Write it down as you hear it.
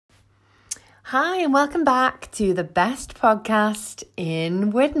Hi, and welcome back to the best podcast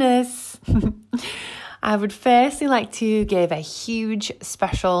in Widnes. I would firstly like to give a huge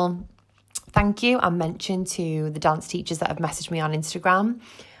special thank you and mention to the dance teachers that have messaged me on Instagram.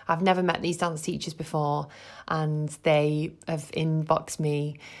 I've never met these dance teachers before, and they have inboxed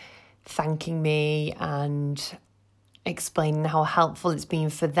me, thanking me and explaining how helpful it's been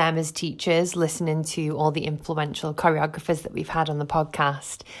for them as teachers, listening to all the influential choreographers that we've had on the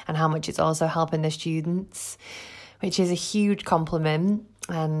podcast and how much it's also helping the students, which is a huge compliment.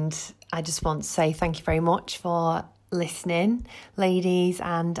 And I just want to say thank you very much for listening, ladies,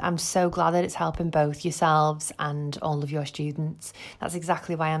 and I'm so glad that it's helping both yourselves and all of your students. That's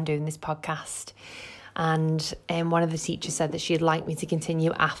exactly why I'm doing this podcast. And one of the teachers said that she'd like me to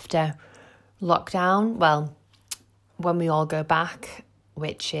continue after lockdown. Well, when we all go back,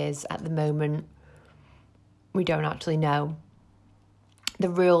 which is at the moment, we don't actually know. The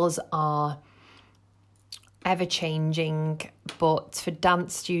rules are ever changing, but for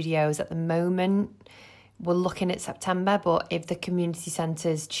dance studios at the moment, we're looking at September, but if the community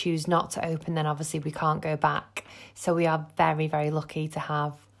centres choose not to open, then obviously we can't go back. So we are very, very lucky to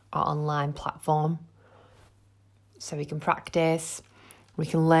have our online platform. So we can practice, we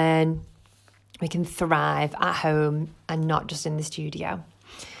can learn, we can thrive at home and not just in the studio.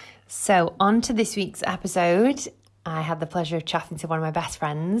 So on to this week's episode. I had the pleasure of chatting to one of my best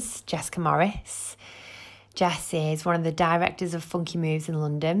friends, Jessica Morris. Jess is one of the directors of Funky Moves in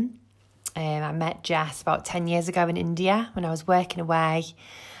London. I met Jess about 10 years ago in India when I was working away.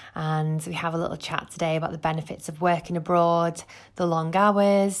 And we have a little chat today about the benefits of working abroad, the long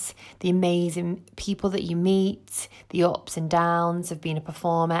hours, the amazing people that you meet, the ups and downs of being a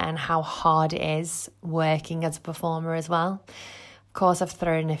performer and how hard it is working as a performer as well. Of course, I've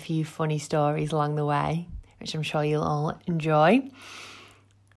thrown in a few funny stories along the way, which I'm sure you'll all enjoy.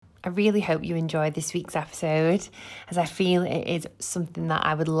 I really hope you enjoyed this week's episode, as I feel it is something that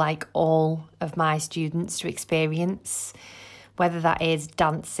I would like all of my students to experience, whether that is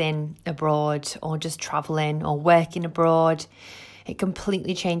dancing abroad or just travelling or working abroad. It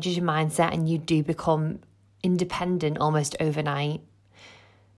completely changes your mindset and you do become independent almost overnight.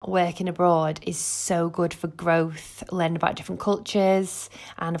 Working abroad is so good for growth, learning about different cultures,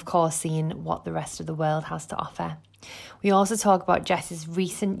 and of course seeing what the rest of the world has to offer. We also talk about Jess's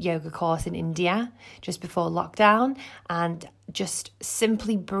recent yoga course in India just before lockdown, and just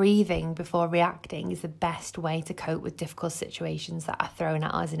simply breathing before reacting is the best way to cope with difficult situations that are thrown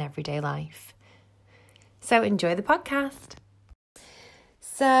at us in everyday life. So enjoy the podcast.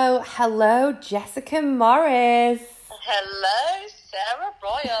 So hello, Jessica Morris. Hello, Sarah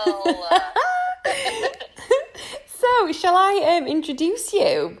Royal. So shall I introduce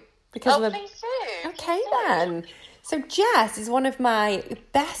you? Because please do. Okay then. So Jess is one of my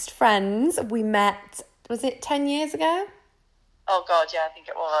best friends. We met, was it 10 years ago? Oh God, yeah, I think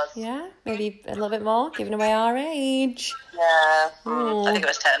it was. Yeah, maybe a little bit more, giving away our age. Yeah, I think it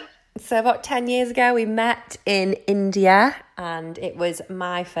was 10. So about 10 years ago, we met in India, and it was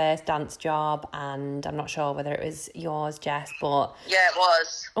my first dance job, and I'm not sure whether it was yours, Jess, but... Yeah, it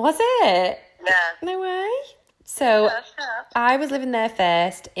was. Was it? Yeah. No way? So Yeah. I was living there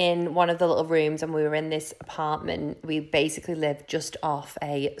first in one of the little rooms, and we were in this apartment. We basically lived just off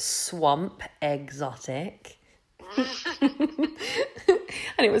a swamp exotic. And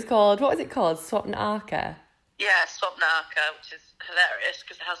it was called, what was it called? Swapnarka? Yeah, Swapnarka, which is hilarious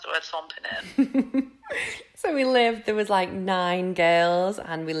because it has the word swamp in it. So we lived, there was like 9 girls,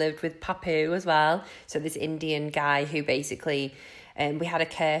 and we lived with Papu as well. So this Indian guy who basically... we had a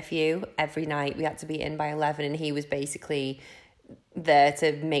curfew every night. We had to be in by 11, and he was basically there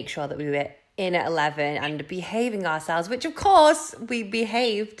to make sure that we were in at 11 and behaving ourselves, which of course we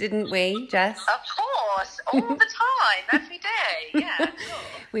behaved, didn't we, Jess? Of course, all the time, every day. Yeah, sure.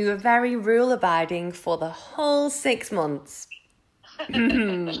 We were very rule-abiding for the whole 6 months.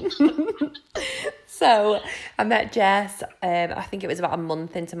 So I met Jess, I think it was about a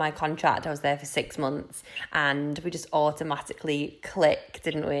month into my contract. I was there for 6 months, and we just automatically clicked,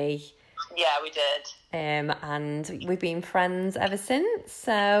 didn't we? Yeah, we did. And we've been friends ever since.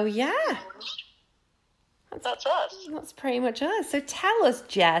 So yeah. That's us. That's pretty much us. So tell us,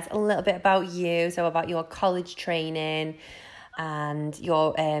 Jess, a little bit about you. So about your college training, and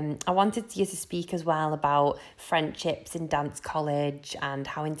your I wanted you to speak as well about friendships in dance college and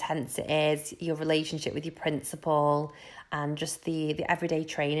how intense it is, your relationship with your principal, and just the everyday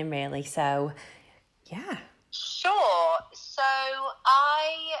training really. So yeah. Sure. So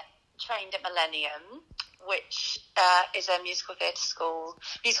I trained at Millennium, which is a musical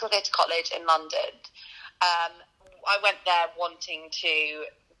theatre college in London. I went there wanting to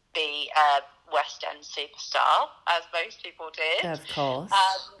be a West End superstar, as most people did. Of course.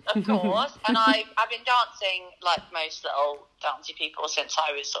 Of course. And I've been dancing like most little dancey people since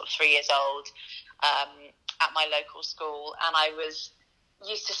I was sort of 3 years old, at my local school. And I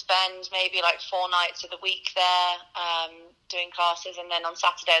used to spend maybe like 4 nights of the week there, doing classes, and then on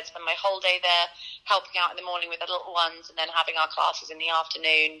Saturday I'd spend my whole day there helping out in the morning with the little ones, and then having our classes in the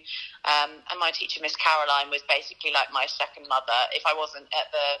afternoon. And my teacher, Miss Caroline, was basically like my second mother. If I wasn't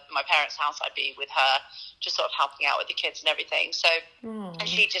at my parents' house, I'd be with her, just sort of helping out with the kids and everything. So, and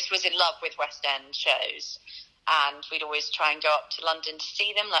she just was in love with West End shows, and we'd always try and go up to London to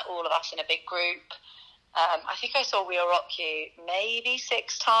see them, like all of us in a big group. I think I saw We'll Rock You maybe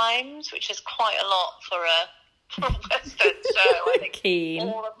 6 times, which is quite a lot for a West End show. I think Keen.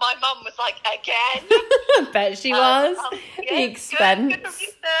 My mum was like, again? Bet she was. Yeah, The expense. Good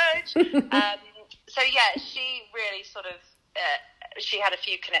research. So yeah, she really sort of, she had a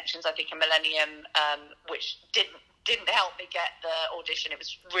few connections, I think, in Millennium, which didn't help me get the audition. It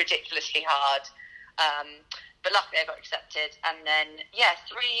was ridiculously hard. But luckily I got accepted. And then, 3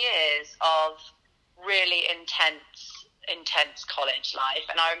 years of really intense college life.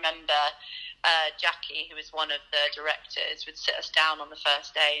 And I remember Jackie, who was one of the directors, would sit us down on the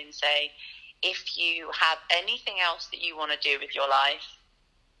first day and say, if you have anything else that you want to do with your life,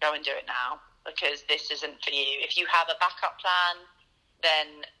 go and do it now, because this isn't for you. If you have a backup plan,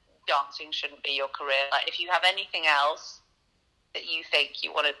 then dancing shouldn't be your career. Like, if you have anything else that you think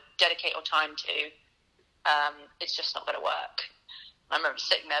you want to dedicate your time to, it's just not going to work. I remember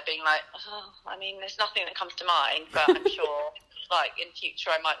sitting there being like, I mean, there's nothing that comes to mind, but I'm sure, like, in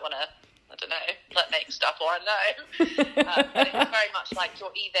future I might want to, I don't know, like, make stuff, or I don't know. But it was very much like,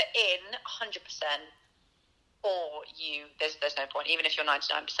 you're either in 100% or there's no point. Even if you're 99%,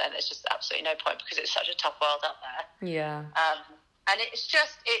 there's just absolutely no point, because it's such a tough world out there. Yeah. And it's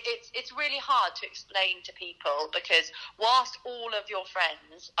just, it's really hard to explain to people, because whilst all of your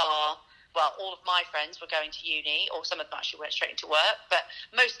friends are, well, all of my friends were going to uni, or some of them actually went straight into work, but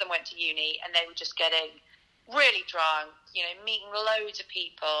most of them went to uni, and they were just getting really drunk, meeting loads of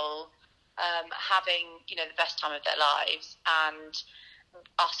people, having, the best time of their lives. And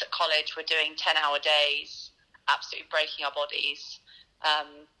us at college were doing 10-hour days, absolutely breaking our bodies,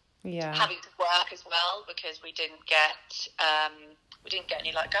 having to work as well, because we didn't get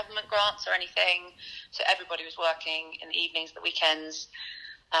any like government grants or anything, so everybody was working in the evenings, the weekends.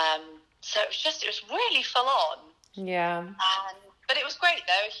 So it was really full on. Yeah. But it was great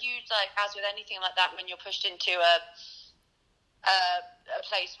though, a huge, like, as with anything like that, when you're pushed into a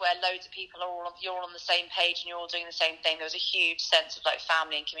place where loads of people you're all on the same page and you're all doing the same thing, there was a huge sense of like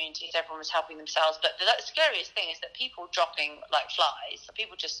family and communities. Everyone was helping themselves. But the scariest thing is that people dropping like flies. So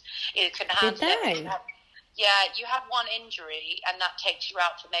people just either couldn't handle it. Yeah, you have one injury and that takes you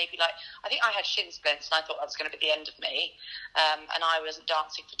out for maybe, like, I think I had shin splints and I thought that was going to be the end of me. And I wasn't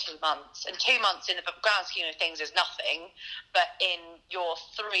dancing for 2 months. And 2 months in the grand scheme of things is nothing. But in your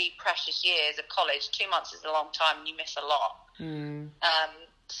 3 precious years of college, 2 months is a long time and you miss a lot.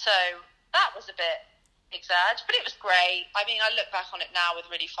 So that was a bit exaggerated, but it was great. I mean, I look back on it now with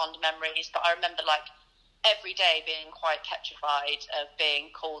really fond memories, but I remember, like, every day being quite petrified of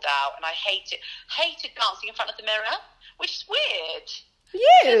being called out, and I hated dancing in front of the mirror, which is weird.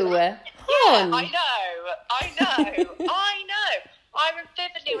 You? Yeah, I know. I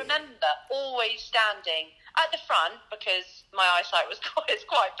vividly remember always standing at the front, because my eyesight was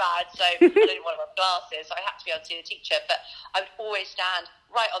quite bad, so I didn't want to wear glasses, so I had to be able to see the teacher, but I would always stand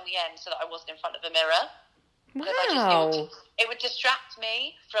right on the end so that I wasn't in front of the mirror. Wow. It would distract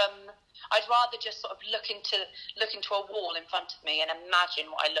me from... I'd rather just sort of look into a wall in front of me and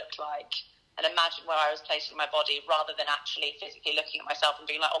imagine what I looked like and imagine where I was placing my body, rather than actually physically looking at myself and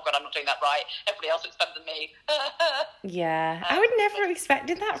being like, oh God, I'm not doing that right. Everybody else is better than me. Yeah. I would never have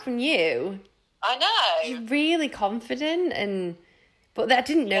expected that from you. I know. You're really confident, but I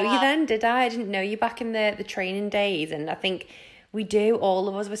didn't know you then, did I? I didn't know you back in the training days, and I think all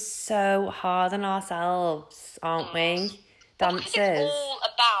of us were so hard on ourselves, aren't we? Dancers. It's all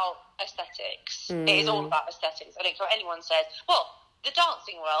about aesthetics. It is all about aesthetics. I think what anyone says, well, the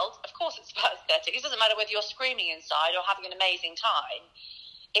dancing world, of course it's about aesthetics. It doesn't matter whether you're screaming inside or having an amazing time.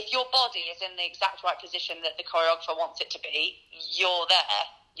 If your body is in the exact right position that the choreographer wants it to be, you're there.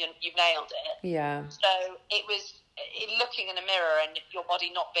 You've nailed it. Yeah. So it was looking in a mirror and your body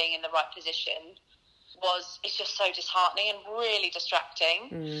not being in the right position it's just so disheartening and really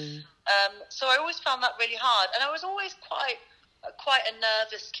distracting. So I always found that really hard, and I was always quite a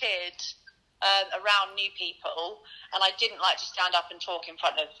nervous kid around new people, and I didn't like to stand up and talk in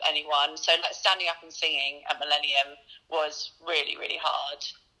front of anyone. So like standing up and singing at Millennium was really, really hard.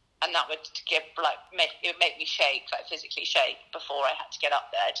 and that would give it would make me shake, like physically shake, before I had to get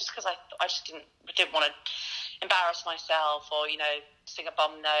up there, just because I just didn't want to embarrass myself, or sing a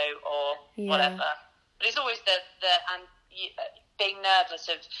bum note or whatever. But it's always being nervous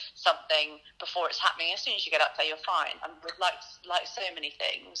of something before it's happening. As soon as you get up there, you're fine. And with like so many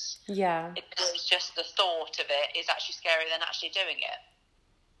things, it was just the thought of it is actually scarier than actually doing it.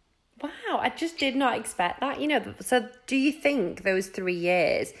 Wow, I just did not expect that. So do you think those 3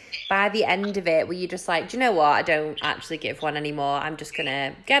 years, by the end of it, were you just like, do you know what? I don't actually give one anymore. I'm just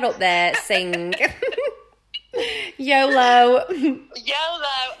gonna get up there, sing. YOLO. Do you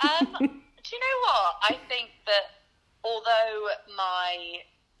know what? I think that although my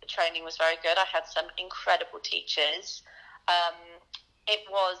training was very good, I had some incredible teachers. It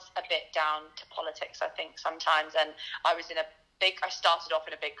was a bit down to politics, I think, sometimes. And I started off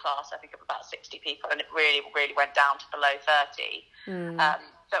in a big class, I think of about 60 people, and it really, really went down to below 30.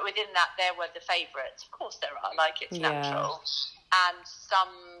 But within that, there were the favourites. Of course there are, it's natural. And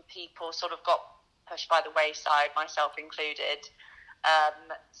some people sort of got pushed by the wayside, myself included.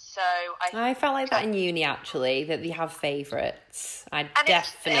 So I felt like that in uni, actually, that they have favourites. I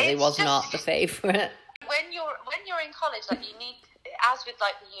definitely was not the favourite. When you're in college, you need, as with the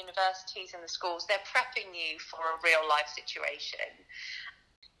universities and the schools, they're prepping you for a real life situation.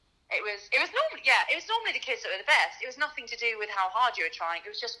 It was normally the kids that were the best. It was nothing to do with how hard you were trying. It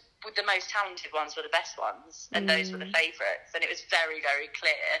was just with the most talented ones were the best ones, and those were the favourites. And it was very, very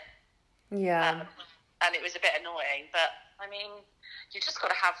clear. Yeah. And it was a bit annoying, but I mean, you just got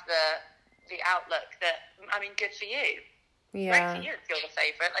to have the outlook that, good for you. Yeah. Great for you if you're the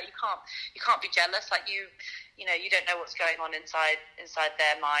favourite. You can't be jealous. You don't know what's going on inside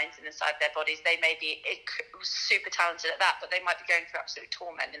their minds and inside their bodies. They may be super talented at that, but they might be going through absolute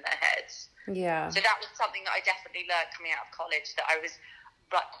torment in their heads. Yeah. So that was something that I definitely learned coming out of college, that I was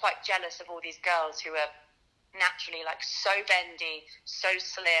quite jealous of all these girls who are naturally so bendy, so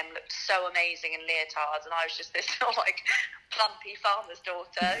slim, looked so amazing in leotards, and I was just this plumpy farmer's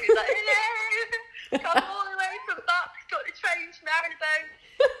daughter who's hello, come all the way from Bucks, got the train to Marylebone.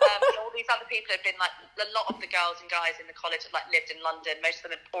 And all these other people had been a lot of the girls and guys in the college had lived in London. Most of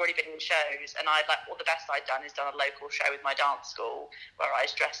them had already been in shows, and all the best I'd done is done a local show with my dance school where I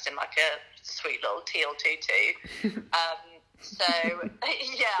was dressed in a sweet little teal tutu. So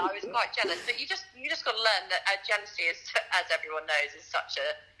I was quite jealous, but you just got to learn that jealousy is, as everyone knows, is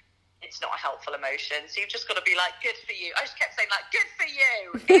it's not a helpful emotion. So you've just got to be good for you. I just kept saying good for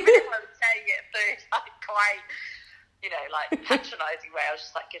you, even if I was saying it through quite patronising way. I was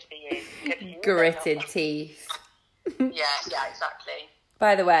just good for you. Good for you. Gritted teeth. Yeah, exactly.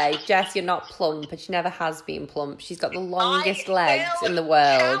 By the way, Jess, you're not plump, and she never has been plump. She's got the longest legs in the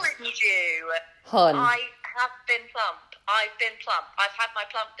world. Challenge you. Hun. I have been plump. I've been plump. I've had my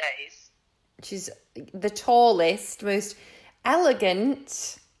plump days. She's the tallest, most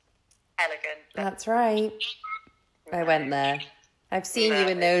elegant. That's right. I went there. I've seen you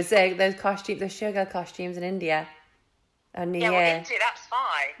in those costumes, those sugar costumes in India. In India, that's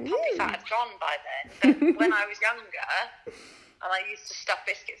fine. Probably fat had gone by then. But when I was younger, and I used to stuff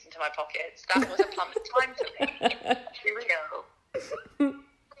biscuits into my pockets, that was a plump time for me. Be real.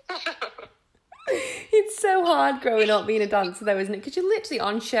 It's so hard growing up being a dancer though, isn't it? Because you're literally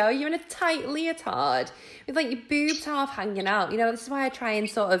on show, you're in a tight leotard with your boobs half hanging out. This is why I try and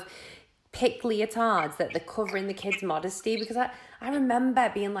sort of pick leotards that they're covering the kids' modesty, because I remember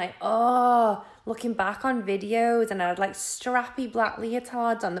being looking back on videos, and I had strappy black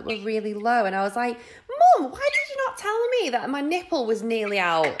leotards on that were really low, and I was like, Mum, why did you not tell me that my nipple was nearly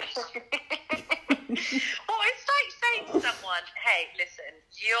out? Well, it's like saying to someone, hey, listen,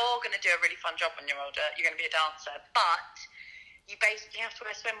 you're going to do a really fun job when you're older, you're going to be a dancer, but you basically have to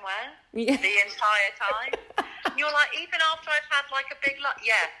wear swimwear the entire time. And you're even after I've had a big lunch,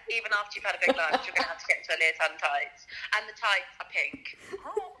 even after you've had a big lunch, you're going to have to get into a leotard and tights, and the tights are pink.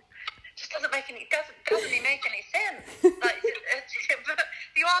 Just doesn't make any sense.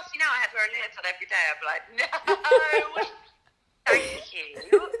 If you ask me now, I have to wear a leotard every day, I'd be like, no, thank you,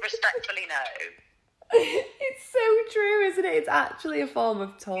 respectfully no. It's so true, isn't it? It's actually a form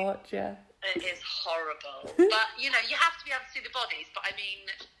of torture. It is horrible. But, you have to be able to see the bodies. But,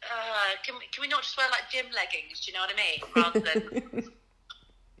 can we not just wear, gym leggings, do you know what I mean? Rather than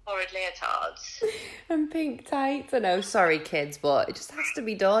horrid leotards. And pink tights. I know, sorry, kids, but it just has to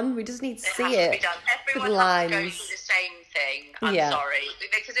be done. We just need to see it. It has to be done. Everyone has to go through the same thing. I'm sorry.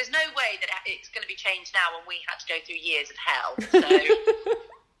 Because there's no way that it's going to be changed now when we had to go through years of hell. So...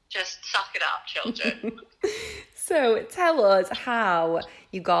 just suck it up, children. So tell us how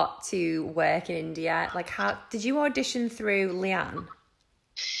you got to work in India. How did you audition through Leanne?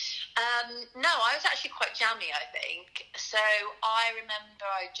 No, I was actually quite jammy, I think. So I remember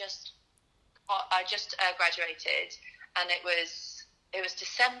I just graduated, and it was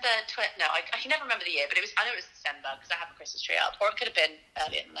December. I can never remember the year, but I know it was December because I have a Christmas tree up, or it could have been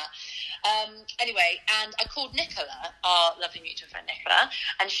earlier than that. Anyway, and I called Nicola, our lovely mutual friend Nicola,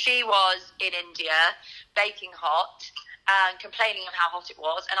 and she was in India baking hot and complaining of how hot it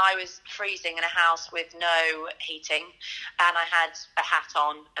was, and I was freezing in a house with no heating, and I had a hat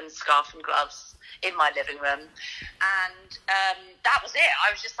on and scarf and gloves in my living room, and that was it.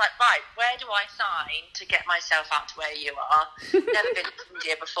 I was just like, right, where do I sign to get myself out to where you are? Never been to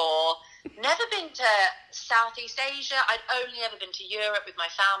India before, never been to Southeast Asia. I'd only ever been to Europe with my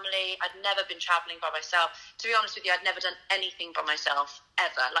family. I'd never been travelling by myself. To be honest with you, I'd never done anything by myself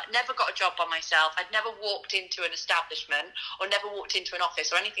ever. Like, never got a job by myself. I'd never walked into an establishment or never walked into an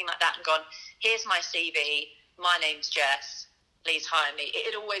office or anything like that and gone, here's my CV, my name's Jess, please hire me.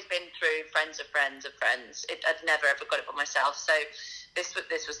 It had always been through friends of friends of friends. I'd never ever got it by myself. So this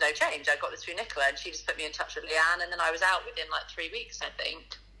was no change. I got this through Nicola, and she just put me in touch with Leanne, and then I was out within like 3 weeks, I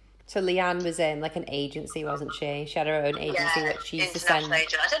think. So Leanne was in like an agency, wasn't she? She had her own agency that she used to send.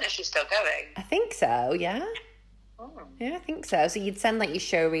 Agent. I don't know if she's still going. I think so, yeah. Oh. Yeah, I think so. So you'd send like your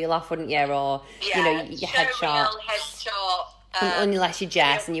show reel off, wouldn't you? Or, your headshot. Unless you're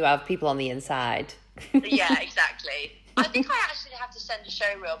Jess and you have people on the inside. Yeah, exactly. I think I actually have to send a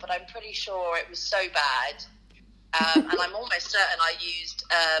show reel, but I'm pretty sure it was so bad. And I'm almost certain I used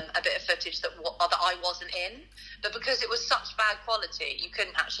a bit of footage that I wasn't in. But because it was such bad quality, you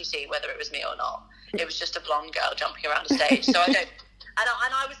couldn't actually see whether it was me or not. It was just a blonde girl jumping around a stage. So I don't...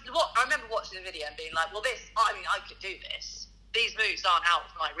 I remember watching the video and being like, well, I could do this. These moves aren't out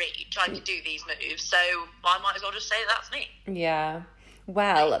of my reach. I could do these moves. So I might as well just say that's me. Yeah.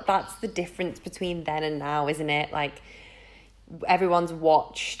 Well, that's the difference between then and now, isn't it? Like, everyone's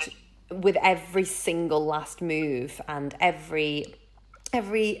watched with every single last move, and every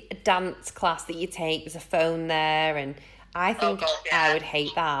dance class that you take, there's a phone there, and I think I would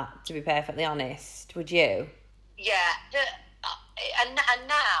hate that, to be perfectly honest. Would you? Yeah. And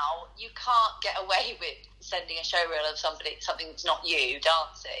now you can't get away with sending a show reel of something that's not you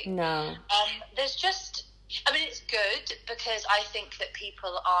dancing. No. There's just... I mean, it's good because I think that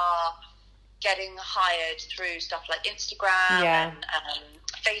people are getting hired through stuff like Instagram and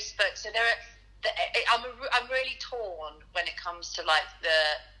Facebook. So I'm really torn when it comes to like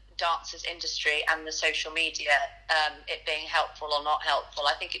the dancers industry and the social media, it being helpful or not helpful.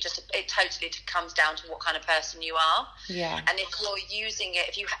 I think it totally comes down to what kind of person you are. Yeah. And if you're using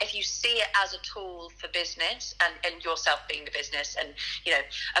it, if you see it as a tool for business and yourself being the business and,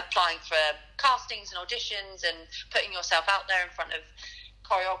 applying for castings and auditions and putting yourself out there in front of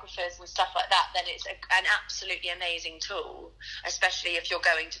choreographers and stuff like that, then it's an absolutely amazing tool, especially if you're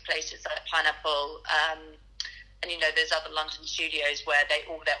going to places like Pineapple, and there's other London studios where they're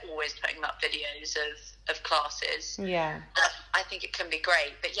always putting up videos of classes. Yeah, I think it can be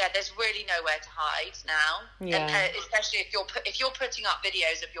great, but yeah, there's really nowhere to hide now. Yeah, and especially if you're putting up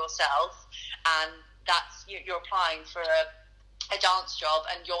videos of yourself, and that's you're applying for a dance job,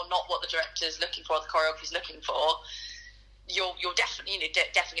 and you're not what the director's looking for, or the choreographer's looking for. You'll definitely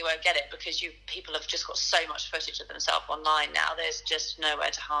definitely won't get it because people have just got so much footage of themselves online now. There's just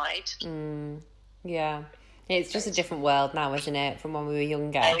nowhere to hide. Yeah. It's just a different world now, isn't it, from when we were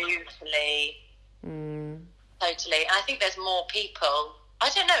younger? Totally. Totally. And I think there's more people. I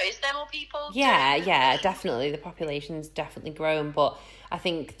don't know, is there more people? Yeah, definitely. The population's definitely grown, but I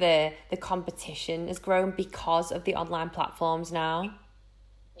think the competition has grown because of the online platforms now.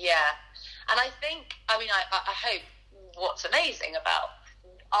 Yeah. And I think, I hope what's amazing about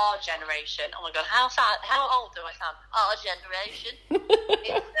our generation, oh my God, how old do I sound? Our generation,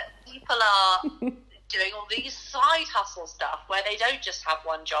 is that people are... doing all these side hustle stuff where they don't just have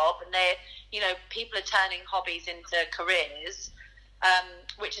one job, and people are turning hobbies into careers,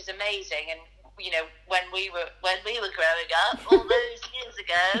 which is amazing. And when we were growing up all those years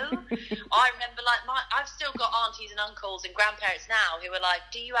ago, I remember I've still got aunties and uncles and grandparents now who are like,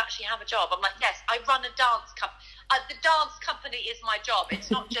 do you actually have a job? I'm like, yes, I run a dance company. The dance company is my job. It's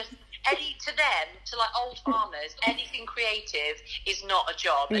not just to them, to like old farmers, anything creative is not a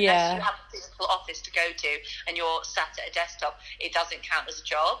job. Unless you have a physical office to go to and you're sat at a desktop, it doesn't count as a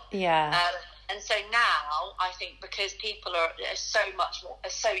job. Yeah. And so now I think because people are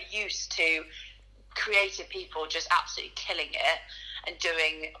so used to creative people just absolutely killing it and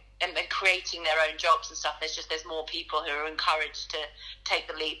doing and creating their own jobs and stuff, there's more people who are encouraged to take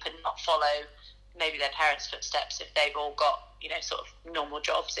the leap and not follow maybe their parents' footsteps if they've all got, you know, sort of normal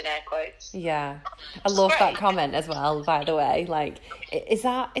jobs in air quotes. Yeah. I love that comment as well, by the way. Like, is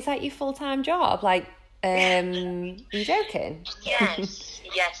that your full-time job? Like, are you joking? Yes,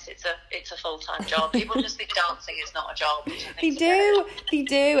 it's a full-time job. People just think dancing is not a job. They do.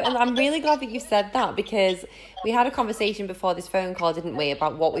 And I'm really glad that you said that, because we had a conversation before this phone call, didn't we,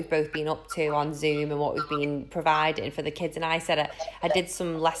 about what we've both been up to on Zoom and what we've been providing for the kids. And I said I did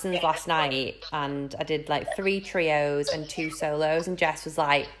some lessons last night, and I did like 3 trios and 2 solos, and Jess was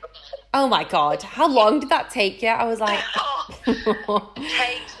like, oh my God, how long did that take you? I was like...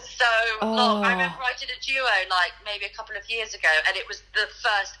 Takes so long. I remember I did a duo like maybe a couple of years ago, and it was the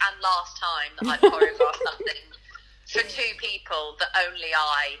first and last time that I choreographed something for 2 people that only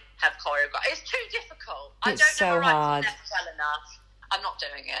I have choreographed. It's too difficult. I don't so know hard. well enough. I'm not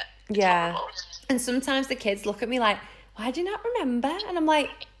doing it. It's yeah. horrible. And sometimes the kids look at me like, why do you not remember? And I'm like,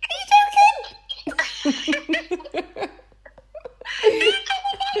 are you joking?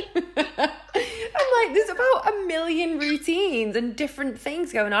 I'm like, there's about 1 million routines and different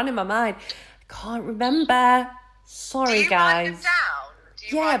things going on in my mind. I can't remember. Sorry, guys. Write them down? Do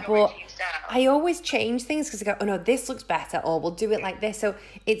you yeah, write your but routines down? I always change things because I go, oh no, this looks better, or we'll do it like this. So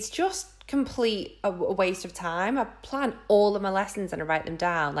it's just complete a waste of time. I plan all of my lessons and I write them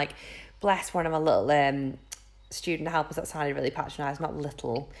down. Like, bless one of my little student helpers. That sounded really patronised. Not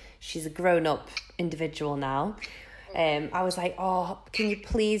little. She's a grown-up individual now. I was like, oh, can you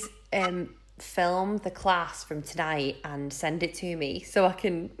please film the class from tonight and send it to me so I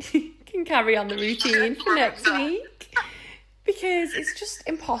can carry on the routine for next week? Because it's just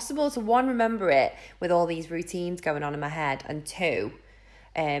impossible to, 1, remember it with all these routines going on in my head, and 2,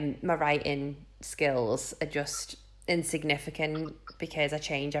 my writing skills are just insignificant because I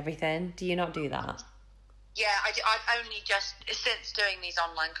change everything. Do you not do that? Yeah, I've only just, since doing these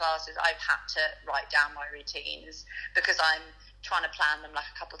online classes, I've had to write down my routines because I'm trying to plan them like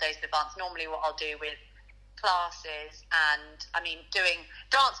a couple of days in advance. Normally what I'll do with classes and, I mean, doing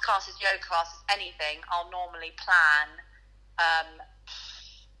dance classes, yoga classes, anything, I'll normally plan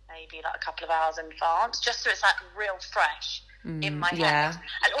maybe like a couple of hours in advance, just so it's like real fresh in my head.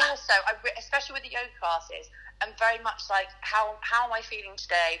 And also, especially with the yoga classes, I'm very much like, how am I feeling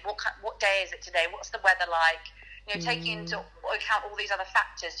today? What day is it today? What's the weather like? You know, taking into account all these other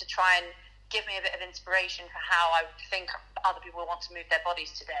factors to try and give me a bit of inspiration for how I think other people want to move their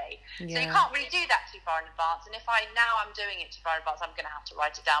bodies today. Yeah. So you can't really do that too far in advance. And if I'm doing it too far in advance, I'm going to have to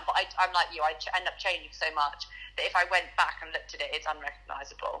write it down. But I'm like you, I end up changing so much that if I went back and looked at it, it's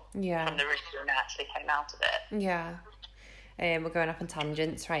unrecognisable from the routine that actually came out of it. Yeah. We're going off on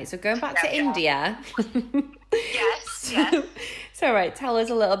tangents, right? So going back to India. Yes. So right, tell us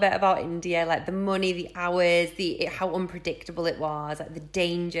a little bit about India, like the money, the hours, how unpredictable it was, like the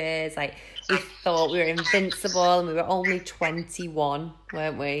dangers. Like, we thought we were invincible and we were only 21,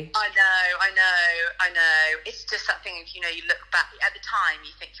 weren't we? I know. It's just that thing, you know, you look back at the time,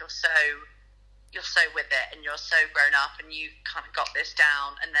 you think you're so with it and you're so grown up and you kind of got this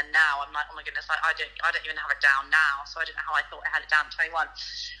down, and then now I'm like, oh my goodness, like I don't even have it down now, so I don't know how I thought I had it down at 21.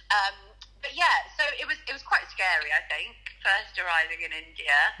 But yeah, so it was quite scary, I think, first arriving in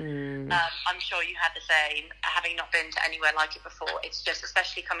India. I'm sure you had the same, having not been to anywhere like it before. It's just,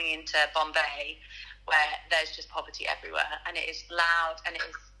 especially coming into Bombay, where there's just poverty everywhere, and it is loud and it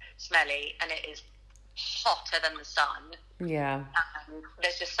is smelly and it is hotter than the sun. Yeah.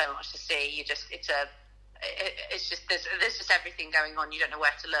 There's just so much to see. There's just everything going on. You don't know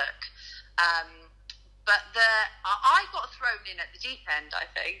where to look. But I got thrown in at the deep end, I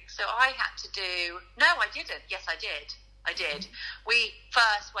think. So I had to do... No, I didn't. Yes, I did. We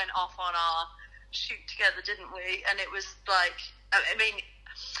first went off on our shoot together, didn't we? And it was like... I mean,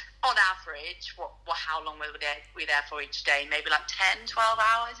 on average, how long were we there for each day? Maybe like 10, 12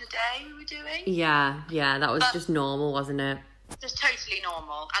 hours a day we were doing? Yeah, that was just normal, wasn't it? Just totally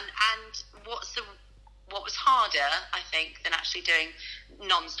normal. And what was harder, I think, than actually doing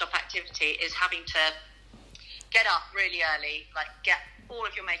non-stop activity is having to get up really early, like get all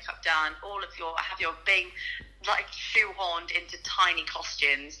of your makeup done, have your being like shoehorned into tiny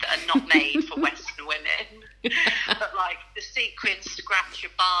costumes that are not made for Western women. But like the sequins scratch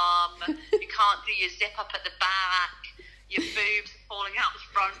your bum, you can't do your zip up at the back, your boobs are falling out the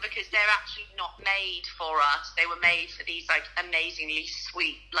front because they're actually not made for us. They were made for these like amazingly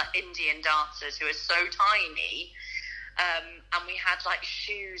sweet like Indian dancers who are so tiny. And we had like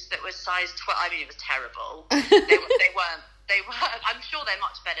shoes that were size 12. I mean, it was terrible. They weren't. I'm sure they're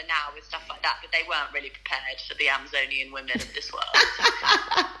much better now with stuff like that, but they weren't really prepared for the Amazonian women of this world.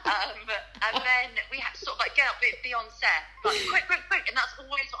 And then we had to sort of like get up, be on set, like quick, and that's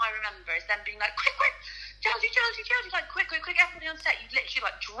always what I remember is them being like, quick.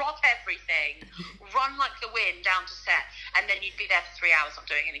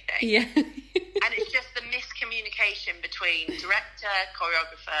 anything. Yeah. And it's just the miscommunication between director,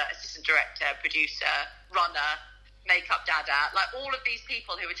 choreographer, assistant director, producer, runner, makeup dada, like all of these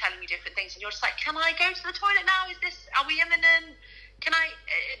people who are telling you different things, and you're just like, can I go to the toilet now? Are we imminent? Can I?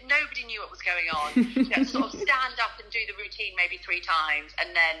 Nobody knew what was going on. Sort of stand up and do the routine maybe 3 times,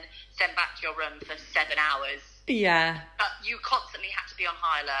 and then send back to your room for 7 hours. Yeah. But you constantly had to be on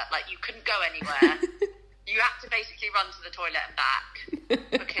high alert. Like, you couldn't go anywhere. You had to basically run to the toilet and back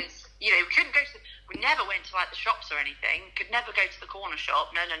because, we couldn't go to... We never went to, the shops or anything. Could never go to the corner shop.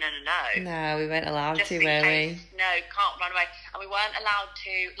 No. No, we weren't allowed Just to, in were case. we? No, can't run away. And we weren't allowed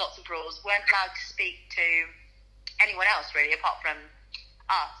to... Lots of rules. Weren't allowed to speak to anyone else, really, apart from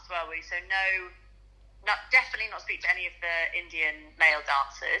us, were we? So definitely not speak to any of the Indian male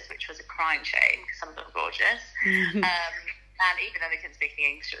dancers, which was a crying shame because some of them were gorgeous. And even though they couldn't speak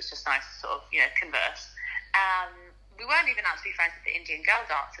any English, it was just nice to sort of, converse. We weren't even allowed to be friends with the Indian girl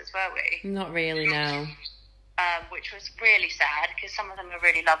dancers, were we? Not really, no. Which was really sad because some of them were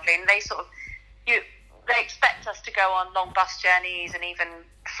really lovely, and they sort of, they expect us to go on long bus journeys and even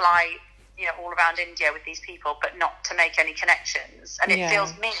fly, all around India with these people, but not to make any connections. And it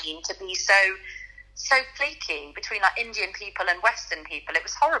feels mean to be so cliquey between Indian people and Western people. It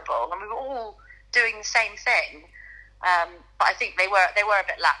was horrible, and we were all doing the same thing. But I think they were a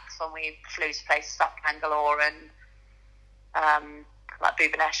bit lax when we flew to places like Bangalore and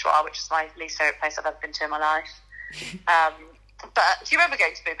Bhubaneswar, which is my least favourite place I've ever been to in my life. But do you remember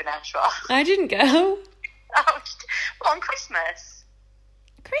going to Bhubaneswar? I didn't go. On Christmas.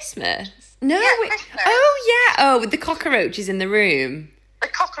 Christmas? No. Yeah, Christmas. Oh, yeah. Oh, with the cockroaches in the room. The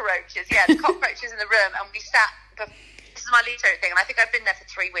cockroaches in the room, and we sat. This is my least favourite thing, and I think I've been there for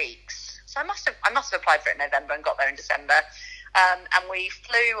 3 weeks. So I must have applied for it in November and got there in December. And we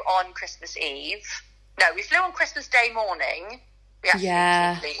flew on Christmas Eve. No, we flew on Christmas Day morning. We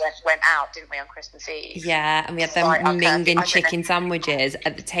actually went out, didn't we, on Christmas Eve? Yeah, and we had them minging chicken sandwiches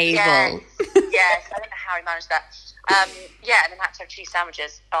at the table. Yes, I don't know how we managed that. And then had to have cheese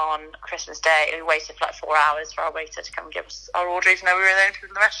sandwiches on Christmas Day. We waited for 4 hours for our waiter to come and give us our order, even though we were the only people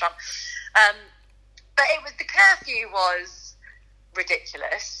in the restaurant. But the curfew was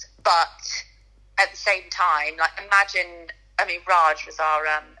ridiculous, but at the same time, imagine, Raj was our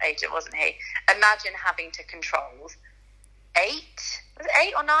agent, wasn't he? Imagine having to control 8? Was it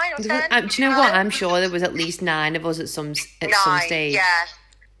 8 or 9 or 10? Do you know what? I'm sure there was at least 9 of us at some stage. Yeah.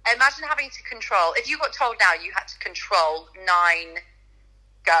 Imagine having to control, if you got told now you had to control 9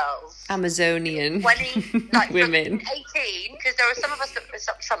 girls. Amazonian 20, women. 18, because there were some of us,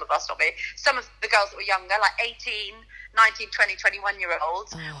 not me, some of the girls that were younger, 18, 19, 20,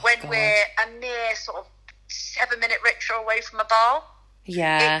 21-year-olds, we're a mere sort of 7-minute rickshaw away from a bar.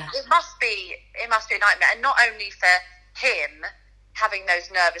 Yeah. It must be a nightmare. And not only for him having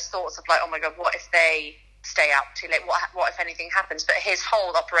those nervous thoughts of oh my God, what if they stay out too late? What if anything happens? But his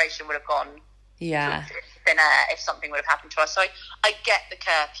whole operation would have gone thin air if something would have happened to us. So I get the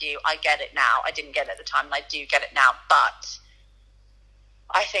curfew. I get it now. I didn't get it at the time, and I do get it now. But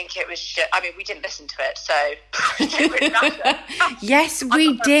I think it was just, we didn't listen to it, so it didn't really matter. Yes,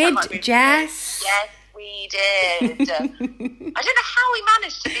 we did, Jess. Yes, we did. I don't know how we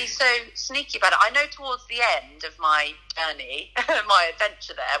managed to be so sneaky about it. I know towards the end of my journey, my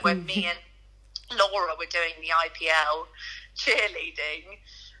adventure there, when me and Laura were doing the IPL cheerleading,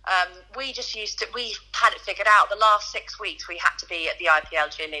 we had it figured out. The last 6 weeks we had to be at the IPL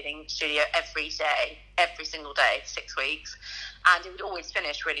cheerleading studio every single day, 6 weeks, and it would always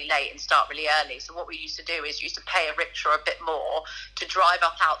finish really late and start really early. So what we used to do is pay a rickshaw a bit more to drive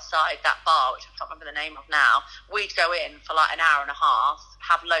up outside that bar, which I can't remember the name of now. We'd go in for an hour and a half,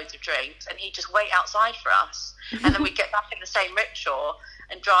 have loads of drinks, and he'd just wait outside for us, and then we'd get back in the same rickshaw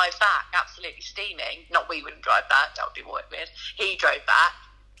and drive back absolutely steaming. Not we wouldn't drive back, that would be weird. He drove back,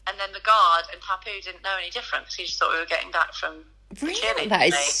 and then the guard and Papu didn't know any different because he just thought we were getting back from cheerleading. That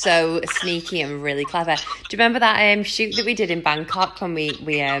is so sneaky and really clever. Do you remember that shoot that we did in Bangkok when we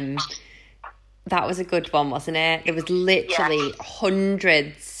that was a good one, wasn't it? There was literally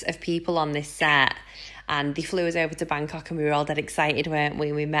hundreds of people on this set, and they flew us over to Bangkok, and we were all dead excited, weren't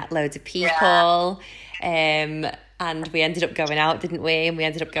we? We met loads of people. And we ended up going out, didn't we? And we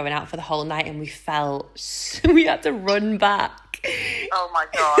ended up going out for the whole night, and we had to run back. Oh my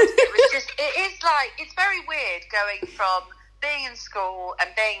God. It's very weird going from being in school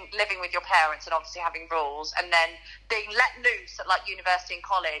and living with your parents and obviously having rules, and then being let loose at university and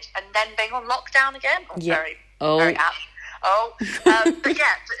college, and then being on lockdown again. Very apt. But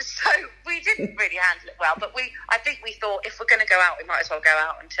yeah, so we didn't really handle it well, but I think we thought if we're going to go out, we might as well go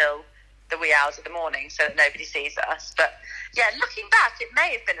out until the wee hours of the morning so that nobody sees us. But yeah, looking back, it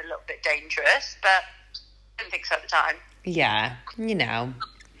may have been a little bit dangerous, but I didn't think so at the time. Yeah,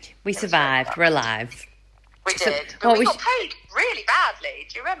 we survived. We're alive. We did. But we got paid really badly.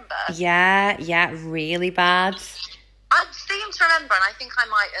 Do you remember? Yeah, really bad. I seem to remember, and I think I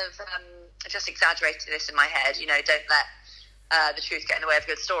might have just exaggerated this in my head. Don't let the truth get in the way of a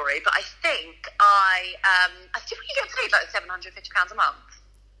good story. But I think I did we get paid like £750 a month?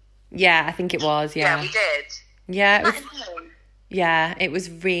 Yeah, I think it was. Yeah, we did. Yeah, it was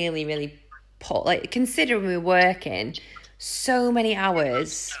really, really poor. Like, considering we were working so many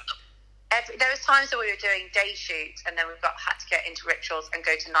hours. There was times that we were doing day shoots, and then had to get into rituals and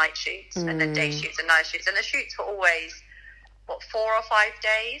go to night shoots, and then day shoots and night shoots, and the shoots were always 4 or 5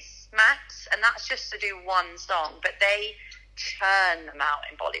 days max, and that's just to do one song. But they churn them out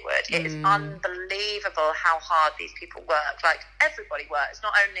in Bollywood. It is unbelievable how hard these people work. Like, everybody works,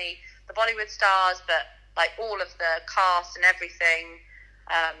 not only the Bollywood stars, but like all of the cast and everything.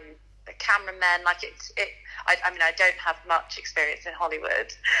 The cameramen, like I mean, I don't have much experience in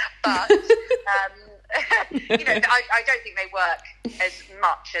Hollywood, but I don't think they work as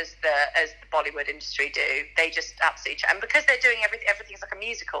much as the Bollywood industry do. They just absolutely, and because they're doing everything's like a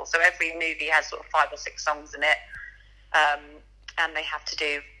musical, so every movie has sort of 5 or 6 songs in it, and they have to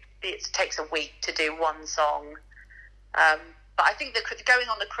do. It takes a week to do one song. But I think going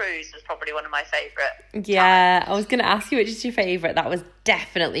on the cruise was probably one of my favourite. Yeah, times. I was going to ask you which is your favourite. That was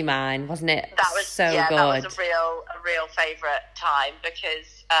definitely mine, wasn't it? That was so good. That was a real favourite time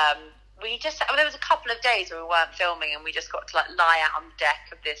because there was a couple of days where we weren't filming and we just got to like lie out on the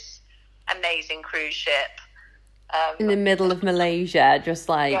deck of this amazing cruise ship in the middle of Malaysia, just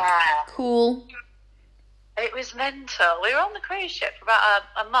like cool. It was mental. We were on the cruise ship for about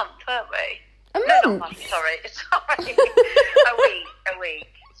a month, weren't we? A month? Sorry. A week.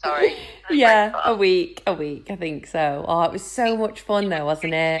 Sorry. Yeah, a week. I think so. Oh, it was so much fun though,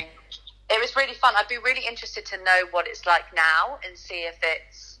 wasn't it? It was really fun. I'd be really interested to know what it's like now and see if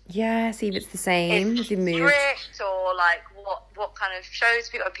it's... Yeah, see if it's the same. Is it strict or like what kind of shows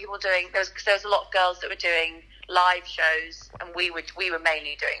are people doing? There was a lot of girls that were doing live shows and we were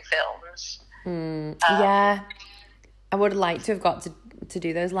mainly doing films. Yeah. I would have liked to have got to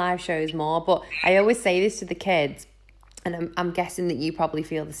do those live shows more, but I always say this to the kids, and I'm guessing that you probably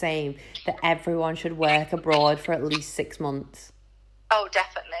feel the same, that everyone should work abroad for at least 6 months. Oh,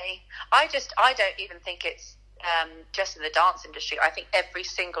 definitely. I don't even think it's just in the dance industry. I think every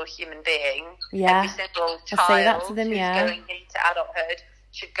single human being, every single child who's going into adulthood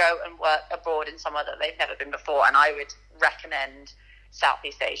should go and work abroad in somewhere that they've never been before, and I would recommend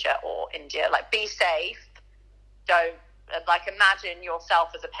Southeast Asia or India. Like, be safe. Don't imagine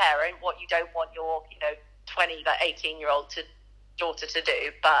yourself as a parent what you don't want your 18-year-old daughter to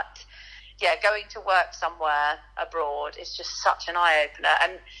do. But yeah, going to work somewhere abroad is just such an eye-opener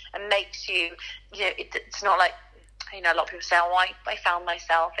and makes you, it's not like, a lot of people say, I found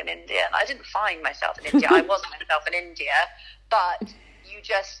myself in India. And I didn't find myself in India. I wasn't myself in India, but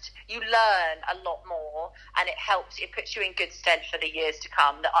you learn a lot more, and it puts you in good stead for the years to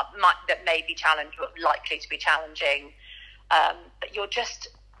come that may be challenged, but likely to be challenging. But you're just,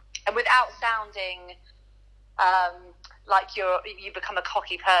 and without sounding like you become a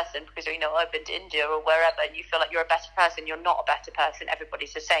cocky person because I've been to India or wherever, and you feel like you're a better person. You're not a better person.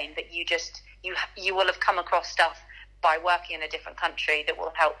 Everybody's the same. But you will have come across stuff by working in a different country that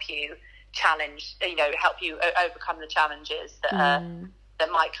will help you help you overcome the challenges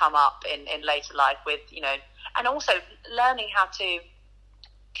that might come up in later life with and also learning how to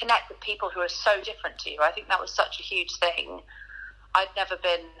connect with people who are so different to you. I think that was such a huge thing. I'd never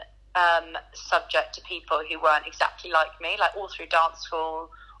been subject to people who weren't exactly like me, like all through dance school,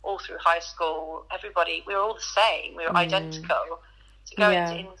 all through high school, everybody, we were all the same. We were identical. To go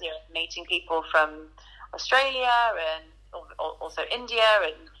into India and meeting people from Australia and also India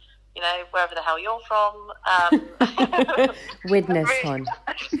and wherever the hell you're from. Widnes, hon.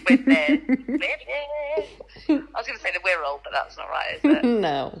 Widnes. I was going to say the Wirral, but that's not right, is it?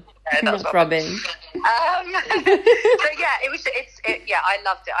 No, that's Robin. So yeah, I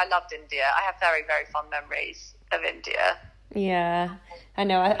loved it. I loved India. I have very, very fond memories of India. Yeah, I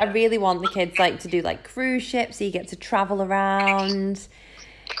know. I really want the kids to do cruise ships, so you get to travel around.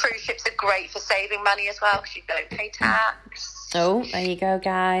 Cruise ships are great for saving money as well because you don't pay tax. Oh, there you go,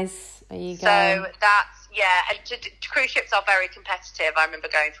 guys. There you go. So that's, and cruise ships are very competitive. I remember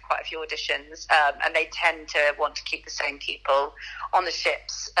going for quite a few auditions, and they tend to want to keep the same people on the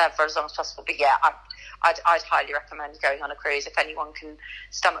ships for as long as possible. But yeah, I'd highly recommend going on a cruise if anyone can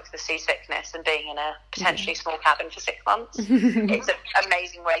stomach the seasickness and being in a potentially small cabin for 6 months. It's an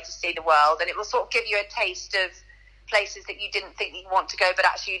amazing way to see the world, and it will sort of give you a taste of places that you didn't think you want to go, but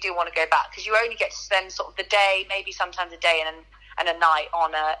actually you do want to go back, because you only get to spend sort of the day, maybe sometimes a day and a night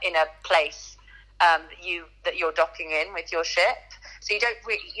in a place that you're docking in with your ship. So you don't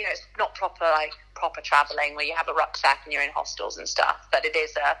really, it's not proper traveling where you have a rucksack and you're in hostels and stuff, but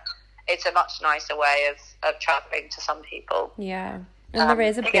it's a much nicer way of traveling to some people. Yeah. And there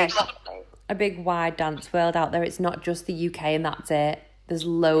is a big wide dance world out there. It's not just the UK and that's it. There's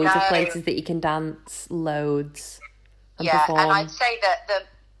loads of places that you can dance, loads, and perform. And I'd say that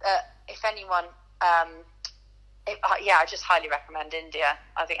if anyone, I just highly recommend India.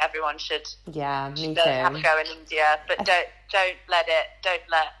 I think everyone should. Yeah, me too. Have a go in India, but don't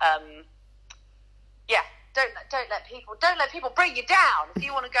let people bring you down. If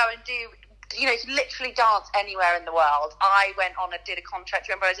you want to go and do, you can literally dance anywhere in the world. I did a contract.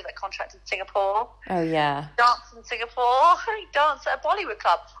 Do you remember I did that contract in Singapore? Oh yeah. Dance in Singapore. I danced at a Bollywood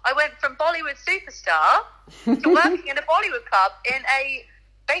club. I went from Bollywood superstar to working in a Bollywood club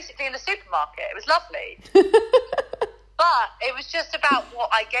basically in a supermarket. It was lovely. But it was just about what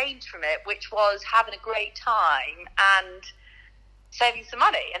I gained from it, which was having a great time and saving some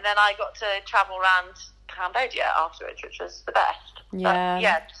money. And then I got to travel around Cambodia afterwards, which was the best. Yeah. But,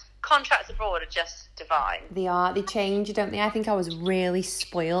 yeah, contracts abroad are just divine. They change, don't they? I think I was really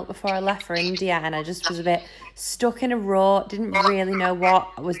spoiled before I left for India, and I just was a bit stuck in a rut, didn't really know what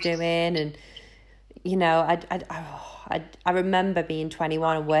I was doing. And, I remember being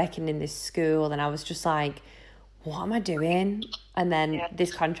 21 and working in this school, and I was just like, what am I doing? And then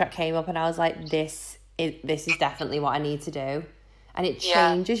this contract came up and I was like, this is definitely what I need to do. And it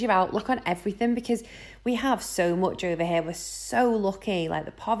changes your outlook on everything, because we have so much over here. We're so lucky. Like,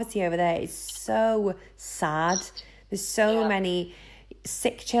 the poverty over there is so sad. There's so many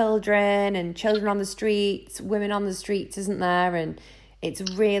sick children and children on the streets, women on the streets, isn't there? And it's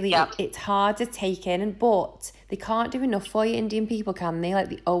really, it's hard to take in. But they can't do enough for you, Indian people, can they? Like,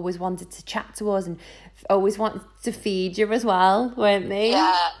 they always wanted to chat to us and always wanted to feed you as well, weren't they?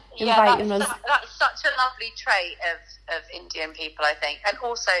 Inviting us. That's such a lovely trait of Indian people, I think. And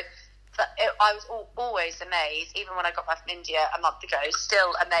also, I was always amazed, even when I got back from India a month ago,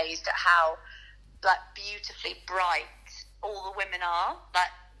 still amazed at how beautifully bright all the women are.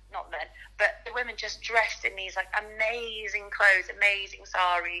 Not men, but the women just dressed in these amazing clothes, amazing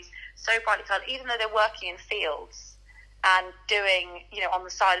saris, so brightly coloured. Even though they're working in fields and doing, on the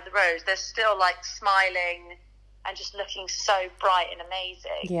side of the roads, they're still smiling and just looking so bright and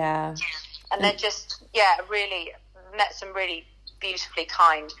amazing. Yeah. And they're just, really met some really beautifully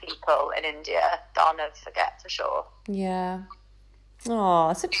kind people in India that I'll never forget, for sure. Yeah.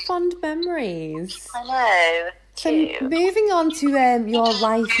 Oh, such fond memories. I know. So moving on to your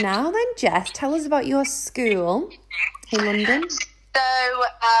life now then, Jess, tell us about your school in London. So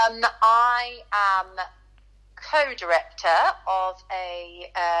I am co-director of a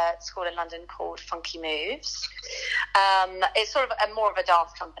school in London called Funky Moves. It's sort of more of a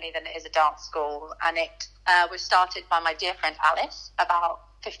dance company than it is a dance school, and it was started by my dear friend Alice about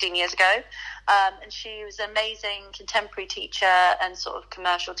 15 years ago, and she was an amazing contemporary teacher and sort of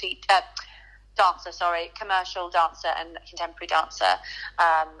commercial dancer and contemporary dancer.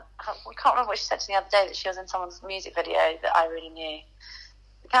 I can't remember what she said to me the other day, that she was in someone's music video that I really knew.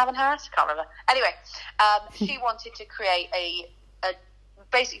 Calvin Harris? I can't remember. Anyway, she wanted to create a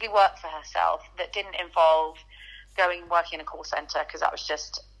basically work for herself that didn't involve working in a call centre, because that was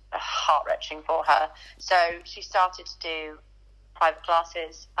just heart-wrenching for her. So she started to do private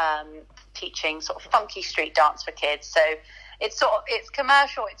classes, teaching sort of funky street dance for kids. So it's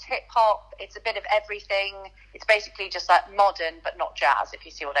commercial, it's hip hop, it's a bit of everything. It's basically just modern but not jazz, if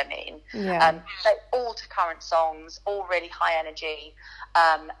you see what I mean. Yeah. So all to current songs, all really high energy,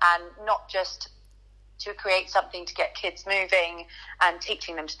 and not just to create something to get kids moving and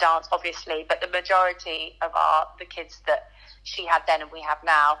teaching them to dance, obviously, but the majority of the kids that she had then and we have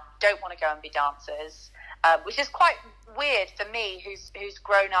now don't want to go and be dancers, which is quite weird for me, who's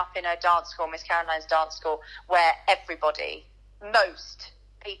grown up in a dance school, Miss Caroline's dance school, where most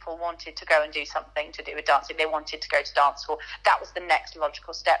people wanted to go and do something to do with dancing. They wanted to go to dance school. That was the next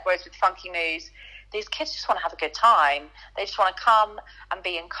logical step. Whereas with Funky Moves, these kids just want to have a good time. They just want to come and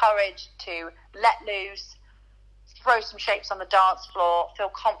be encouraged to let loose, throw some shapes on the dance floor, feel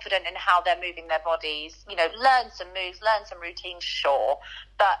confident in how they're moving their bodies, learn some moves, learn some routines, sure,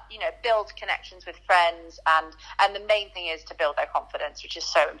 but, build connections with friends, and the main thing is to build their confidence, which is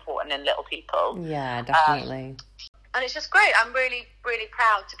so important in little people. Yeah, definitely. And it's just great. I'm really, really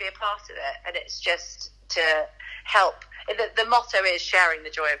proud to be a part of it. And it's just to help. The motto is sharing the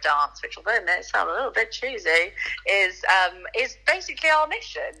joy of dance, which, although it may sound a little bit cheesy, is basically our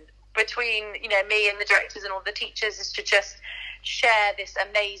mission between, you know, me and the directors and all the teachers, is to just share this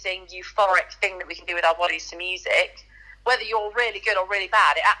amazing euphoric thing that we can do with our bodies to music. Whether you're really good or really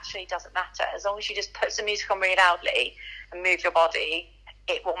bad, it actually doesn't matter. As long as you just put some music on really loudly and move your body,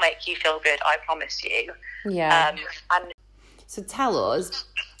 it will make you feel good, I promise you. Yeah. So tell us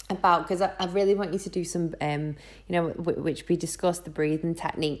about, because I really want you to do some, you know, which we discussed, the breathing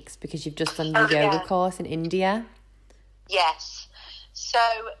techniques, because you've just done the yoga course in India. Yes. So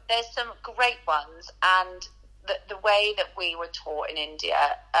there's some great ones, and the way that we were taught in India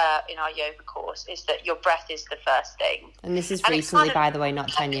in our yoga course is that your breath is the first thing. And this is recently, by the way, not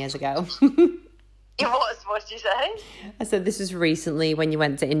 10 years ago. What did you say? I said this was recently when you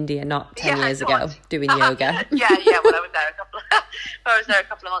went to India, not 10 years ago, doing yoga. yeah, when I was there a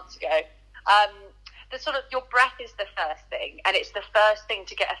couple of months ago. The sort of, your breath is the first thing, and it's the first thing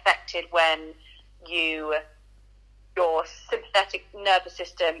to get affected when your sympathetic nervous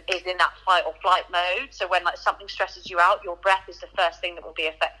system is in that fight or flight mode. So when like something stresses you out, your breath is the first thing that will be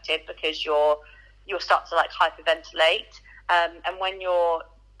affected, because you'll start to like hyperventilate,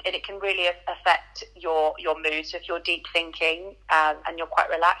 and it can really affect your mood. So if you're deep thinking and you're quite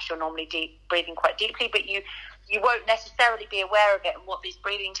relaxed, you're normally breathing quite deeply, but you won't necessarily be aware of it. And what these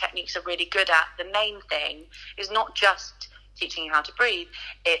breathing techniques are really good at, the main thing, is not just teaching you how to breathe,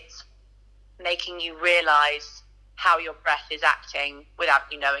 it's making you realise how your breath is acting without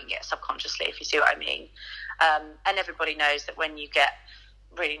you knowing it subconsciously, if you see what I mean. And everybody knows that when you get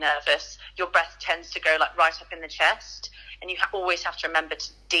really nervous, your breath tends to go like right up in the chest, and you always have to remember to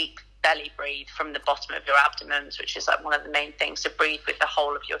deep belly breathe from the bottom of your abdomen, which is like one of the main things, to breathe with the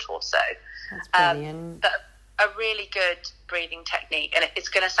whole of your torso. That's brilliant. But a really good breathing technique, and it's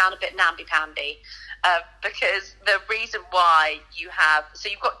going to sound a bit namby-pamby, because the reason why you've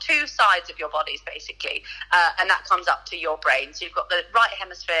got two sides of your bodies basically, and that comes up to your brain. So you've got the right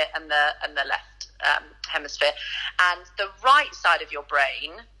hemisphere and the left hemisphere, and the right side of your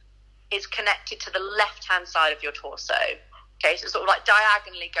brain is connected to the left-hand side of your torso. Okay, so it sort of like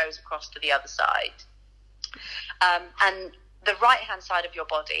diagonally goes across to the other side, and the right-hand side of your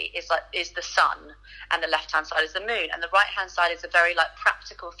body is the sun, and the left-hand side is the moon. And the right-hand side is a very like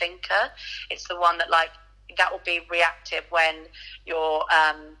practical thinker. It's the one that will be reactive when you're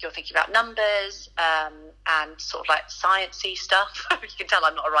thinking about numbers and sort of like sciencey stuff. You can tell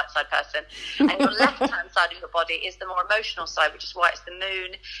I'm not a right-side person. And your left-hand side of your body is the more emotional side, which is why it's the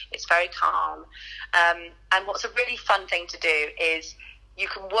moon. It's very calm. And what's a really fun thing to do is you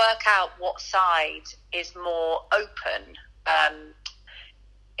can work out what side is more open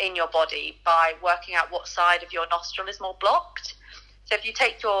in your body by working out what side of your nostril is more blocked. So if you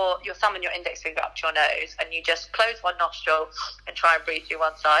take your thumb and your index finger up to your nose, and you just close one nostril and try and breathe through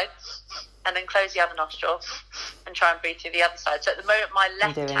one side, and then close the other nostril and try and breathe through the other side. So at the moment, my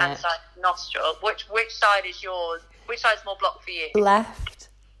left-hand side nostril, which side is yours? Which side is more blocked for you? Left.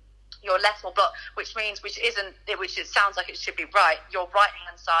 Your left more blocked, which it sounds like it should be right. Your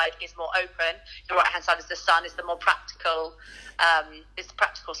right-hand side is more open. Your right-hand side is the sun, is the more practical, is the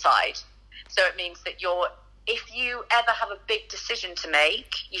practical side. So it means that if you ever have a big decision to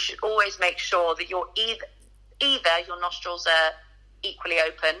make, you should always make sure that you're either your nostrils are equally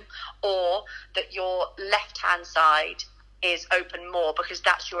open, or that your left-hand side is open more, because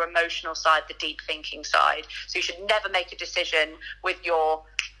that's your emotional side, the deep thinking side. So you should never make a decision with your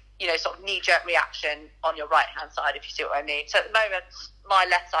sort of knee-jerk reaction on your right-hand side, if you see what I mean. So at the moment, my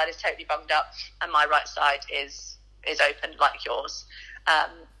left side is totally bunged up, and my right side is open like yours.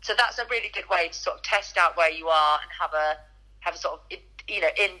 So that's a really good way to sort of test out where you are and have a sort of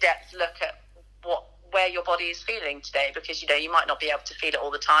in-depth look at where your body is feeling today, because you might not be able to feel it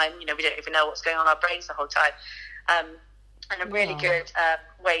all the time. We don't even know what's going on in our brains the whole time. And a really good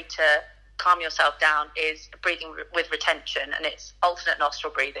way to calm yourself down is breathing with retention, and it's alternate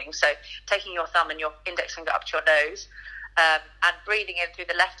nostril breathing. So taking your thumb and your index finger up to your nose, and breathing in through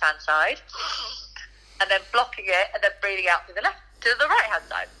the left-hand side, and then blocking it, and then breathing out through the right-hand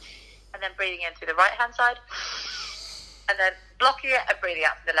side, and then breathing in through the right-hand side, and then blocking it and breathing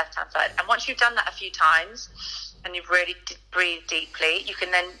out through the left-hand side. And once you've done that a few times, and you've really breathed deeply, you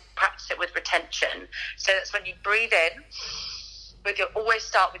can then practice it with retention. So that's when you breathe in, always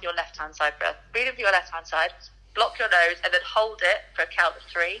start with your left-hand side breath. Breathe in for your left-hand side, block your nose, and then hold it for a count of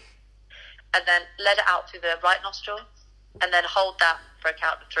 3, and then let it out through the right nostril, and then hold that for a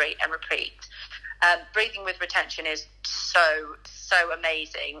count of 3 and repeat. Breathing with retention is so so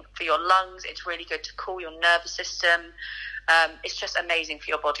amazing for your lungs. It's really good to cool your nervous system. It's just amazing for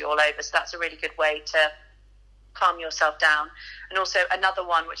your body all over. So that's a really good way to calm yourself down. And also another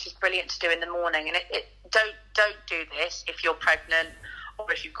one which is brilliant to do in the morning, and don't do this if you're pregnant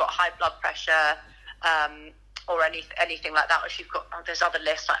or if you've got high blood pressure, or anything like that, or if you've got, there's other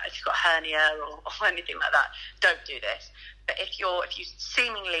lists, like if you've got hernia or anything like that, don't do this. But if you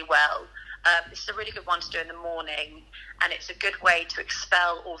seemingly well, this is a really good one to do in the morning, and it's a good way to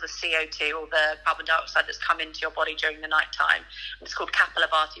expel all the CO2 or the carbon dioxide that's come into your body during the night time. And it's called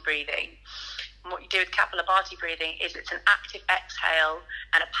Kapalabhati breathing. And what you do with Kapalabhati breathing is it's an active exhale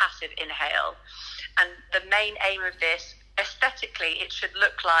and a passive inhale. And the main aim of this, aesthetically, it should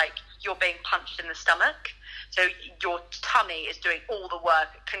look like you're being punched in the stomach. So your tummy is doing all the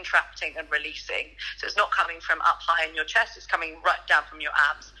work, contracting and releasing. So it's not coming from up high in your chest, it's coming right down from your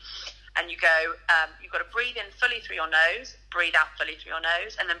abs. And you go, you've got to breathe in fully through your nose, breathe out fully through your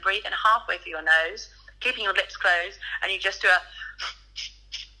nose, and then breathe in halfway through your nose, keeping your lips closed, and you just do a...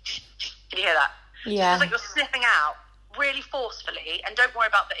 Can you hear that? Yeah. So it's like you're sniffing out really forcefully, and don't worry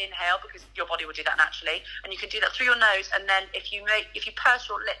about the inhale because your body will do that naturally. And you can do that through your nose, and then if you purse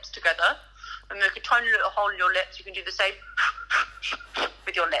your lips together and make a tiny little hole in your lips, you can do the same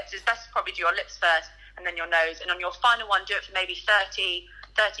with your lips. It's best to probably do your lips first and then your nose. And on your final one, do it for maybe 30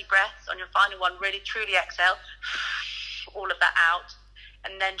 breaths. On your final one, really truly exhale all of that out,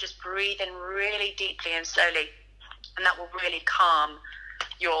 and then just breathe in really deeply and slowly, and that will really calm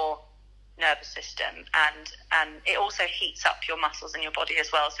your nervous system, and it also heats up your muscles in your body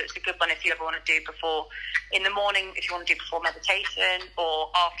as well. So it's a good one if you ever want to do before, in the morning, if you want to do before meditation, or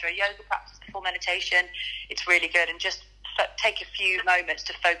after a yoga practice before meditation. It's really good, and just take a few moments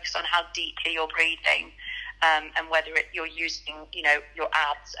to focus on how deeply you're breathing, and whether you're using, your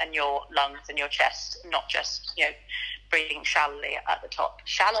abs and your lungs and your chest, not just, breathing shallowly at the top.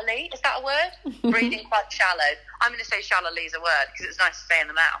 Shallowly, is that a word? Breathing quite shallow. I'm going to say shallowly is a word because it's nice to say in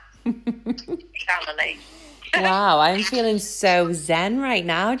the mouth. Shallowly. Wow, I'm feeling so zen right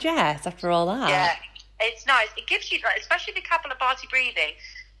now, Jess, after all that. Yeah, it's nice. It gives you, especially the Kapalabhati breathing,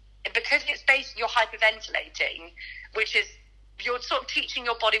 because it's based, you're hyperventilating, which is, you're sort of teaching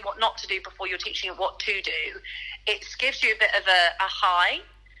your body what not to do before you're teaching it what to do. It gives you a bit of a high,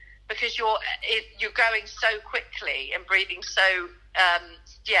 because you're going so quickly and breathing so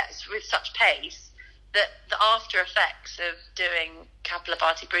with such pace that the after effects of doing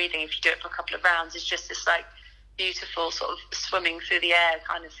Kapalabhati breathing, if you do it for a couple of rounds, is just this like beautiful sort of swimming through the air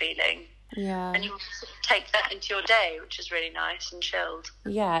kind of feeling. Yeah. And you sort of take that into your day, which is really nice and chilled.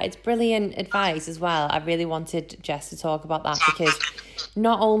 Yeah, it's brilliant advice as well. I really wanted Jess to talk about that, because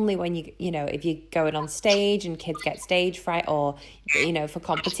not only when if you're going on stage and kids get stage fright, or, for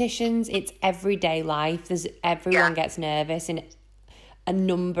competitions, it's everyday life. Everyone gets nervous in a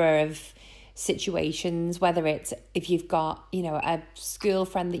number of situations, whether it's if you've got, a school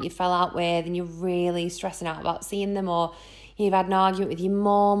friend that you fell out with and you're really stressing out about seeing them, or you've had an argument with your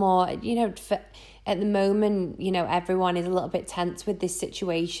mom, or, at the moment, everyone is a little bit tense with this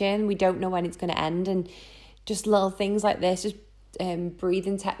situation. We don't know when it's going to end, and just little things like this, just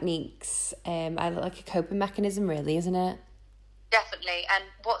breathing techniques, like a coping mechanism, really, isn't it? Definitely. And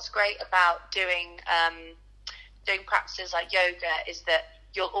what's great about doing practices like yoga is that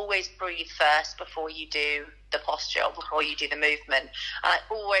you'll always breathe first before you do the posture, or before you do the movement. And I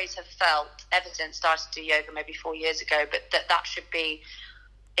always have felt, ever since I started to do yoga maybe 4 years ago, but that should be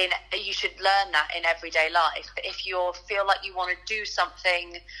you should learn that in everyday life. But if you feel like you want to do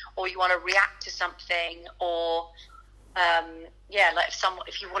something, or you want to react to something, or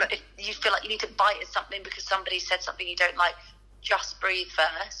if you feel like you need to bite at something because somebody said something you don't like, just breathe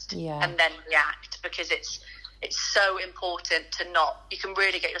first and then react, because it's so important to not. You can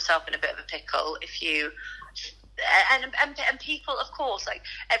really get yourself in a bit of a pickle if you. And people, of course, like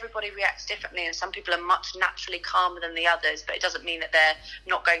everybody reacts differently, and some people are much naturally calmer than the others, but it doesn't mean that they're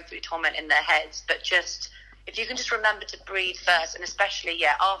not going through torment in their heads. But just, if you can just remember to breathe first, and especially,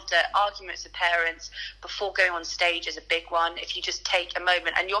 after arguments with parents, before going on stage is a big one. If you just take a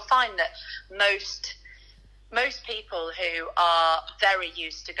moment, and you'll find that most people who are very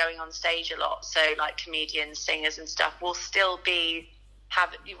used to going on stage a lot, so like comedians, singers and stuff, will still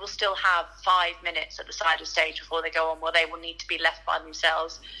have 5 minutes at the side of stage before they go on, where they will need to be left by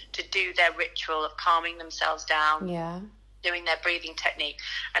themselves to do their ritual of calming themselves down, doing their breathing technique.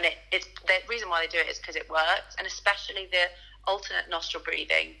 And it's the reason why they do it is because it works, and especially the alternate nostril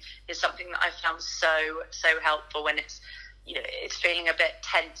breathing is something that I've found so helpful when it's feeling a bit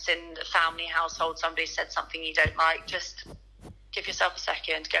tense in the family household. Somebody said something you don't like, just give yourself a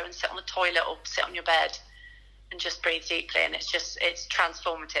second, go and sit on the toilet or sit on your bed, and just breathe deeply, and it's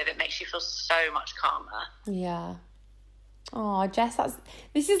transformative. It makes you feel so much calmer. Yeah. Oh, Jess,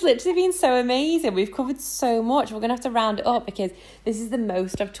 this has literally been so amazing. We've covered so much. We're going to have to round it up because this is the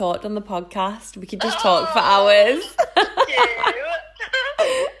most I've talked on the podcast. We could just talk for hours.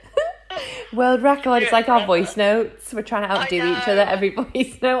 World record. It's like our voice notes. We're trying to outdo each other every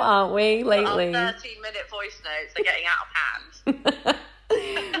voice note, aren't we, lately? Our 13-minute voice notes are getting out of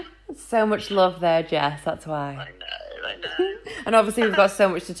hand. So much love there, Jess. That's why. I know. And obviously we've got so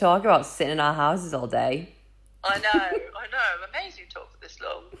much to talk about sitting in our houses all day. I know. I'm amazed you talk for this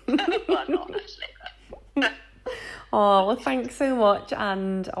long. Well, I'm not actually. Oh, well, thanks so much.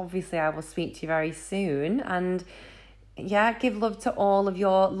 And obviously I will speak to you very soon. And yeah, give love to all of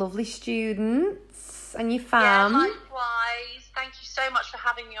your lovely students and your fam. Yeah, likewise. Thank you so much for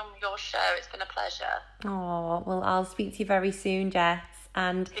having me on your show. It's been a pleasure. Oh, well, I'll speak to you very soon, Jess.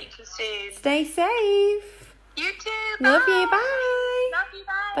 And speak to you soon. Stay safe. You too. Love Bye. you. Bye. Love you.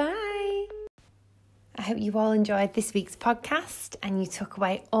 Bye. Bye. I hope you all enjoyed this week's podcast and you took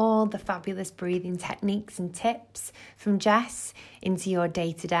away all the fabulous breathing techniques and tips from Jess into your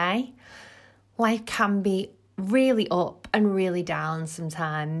day-to-day. Life can be really up and really down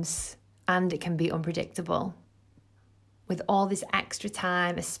sometimes, and it can be unpredictable. With all this extra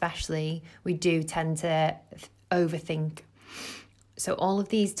time especially, we do tend to overthink. So all of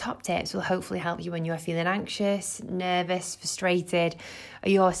these top tips will hopefully help you when you are feeling anxious, nervous, frustrated, or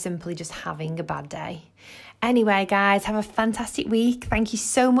you're simply just having a bad day. Anyway, guys, have a fantastic week. Thank you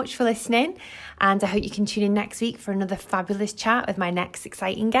so much for listening, and I hope you can tune in next week for another fabulous chat with my next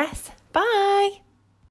exciting guest. Bye!